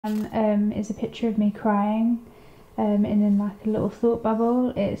And is a picture of me crying and in like a little thought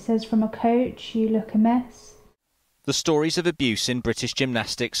bubble. It says, "From a coach, you look a mess." The stories of abuse in British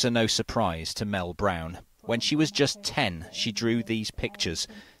gymnastics are no surprise to Mel Brown. When she was just 10, she drew these pictures,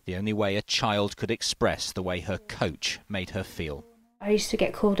 the only way a child could express the way her coach made her feel. I used to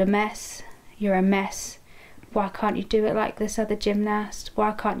get called a mess. "You're a mess. Why can't you do it like this other gymnast?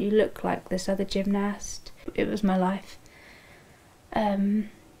 Why can't you look like this other gymnast?" It was my life.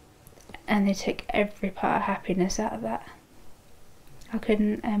 And they took every part of happiness out of that. I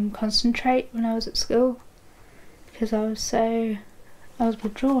couldn't concentrate when I was at school because I was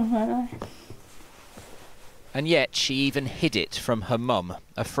withdrawn, weren't I? And yet she even hid it from her mum,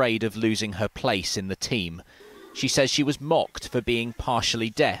 afraid of losing her place in the team. She says she was mocked for being partially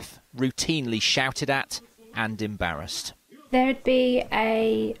deaf, routinely shouted at and embarrassed. There'd be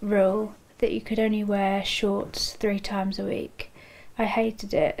a rule that you could only wear shorts 3 times a week. I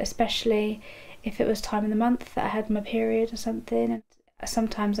hated it, especially if it was time of the month that I had my period or something. And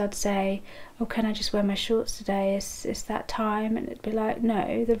sometimes I'd say, "Oh, can I just wear my shorts today? It's that time." And it'd be like,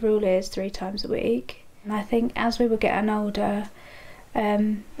 "No, the rule is 3 times a week." And I think as we were getting older,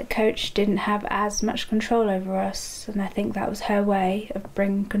 the coach didn't have as much control over us, and I think that was her way of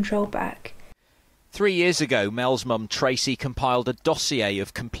bringing control back. 3 years ago, Mel's mum Tracy compiled a dossier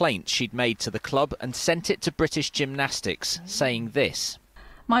of complaints she'd made to the club and sent it to British Gymnastics, saying this.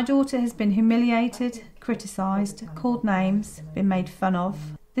 "My daughter has been humiliated, criticised, called names, been made fun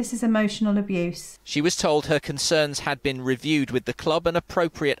of. This is emotional abuse." She was told her concerns had been reviewed with the club and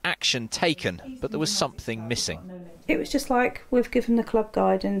appropriate action taken, but there was something missing. It was just like, "We've given the club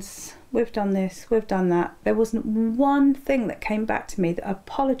guidance, we've done this, we've done that." There wasn't one thing that came back to me that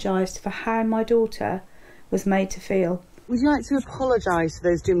apologised for how my daughter was made to feel. Would you like to apologise to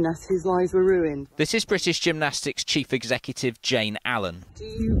those gymnasts whose lives were ruined? This is British Gymnastics Chief Executive Jane Allen. Do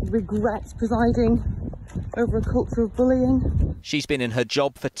you regret presiding over a culture of bullying? She's been in her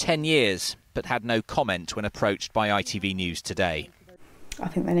job for 10 years, but had no comment when approached by ITV News today. I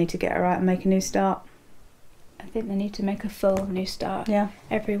think they need to get her out and make a new start. I think they need to make a full new start. Yeah.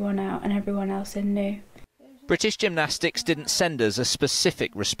 Everyone out and everyone else in new. British Gymnastics didn't send us a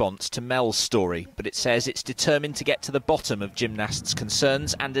specific response to Mel's story, but it says it's determined to get to the bottom of gymnasts'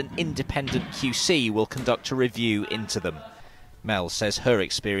 concerns and an independent QC will conduct a review into them. Mel says her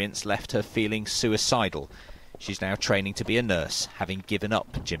experience left her feeling suicidal. She's now training to be a nurse, having given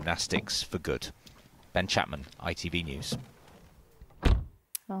up gymnastics for good. Ben Chapman, ITV News.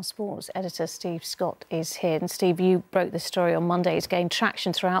 Our sports editor Steve Scott is here. And Steve, you broke this story on Monday. It's gained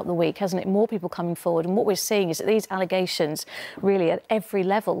traction throughout the week, hasn't it? More people coming forward. And what we're seeing is that these allegations really at every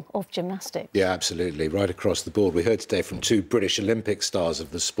level of gymnastics. Yeah, absolutely. Right across the board. We heard today from 2 British Olympic stars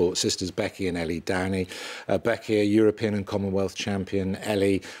of the sport, sisters Becky and Ellie Downie. Becky, a European and Commonwealth champion.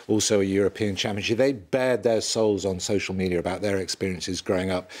 Ellie, also a European champion. They bared their souls on social media about their experiences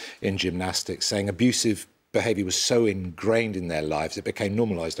growing up in gymnastics, saying abusive behaviour was so ingrained in their lives it became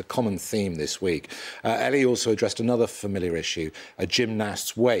normalised, a common theme this week. Ellie also addressed another familiar issue, a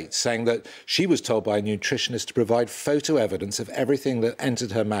gymnast's weight, saying that she was told by a nutritionist to provide photo evidence of everything that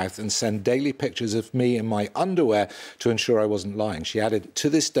entered her mouth and send daily pictures of me in my underwear to ensure I wasn't lying. She added, "To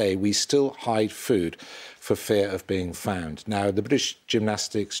this day, we still hide food for fear of being found." Now, the British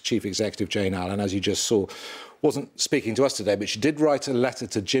Gymnastics Chief Executive, Jane Allen, as you just saw, wasn't speaking to us today, but she did write a letter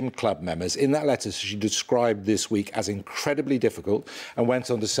to gym club members. In that letter, she described this week as incredibly difficult and went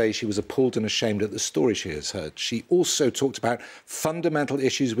on to say she was appalled and ashamed at the story she has heard. She also talked about fundamental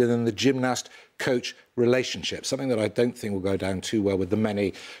issues within the gymnast-coach relationship, something that I don't think will go down too well with the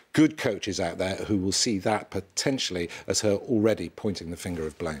many good coaches out there who will see that potentially as her already pointing the finger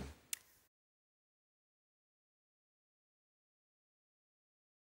of blame.